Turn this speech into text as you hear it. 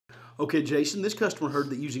Okay, Jason, this customer heard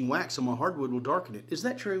that using wax on my hardwood will darken it. Is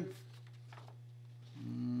that true?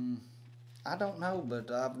 I don't know, but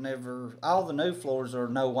I've never. All the new floors are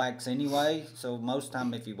no wax anyway, so most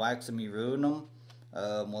time if you wax them, you ruin them.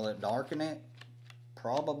 Will it darken it?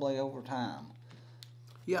 Probably over time.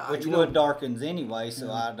 Yeah, Which wood darkens anyway, so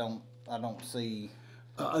I don't see.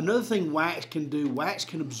 Another thing wax can do, wax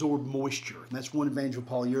can absorb moisture. And that's one advantage of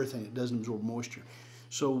polyurethane, it doesn't absorb moisture.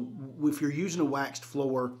 So if you're using a waxed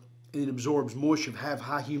floor and it absorbs moisture, have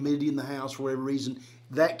high humidity in the house for whatever reason,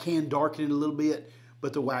 that can darken it a little bit,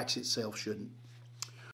 but the wax itself shouldn't.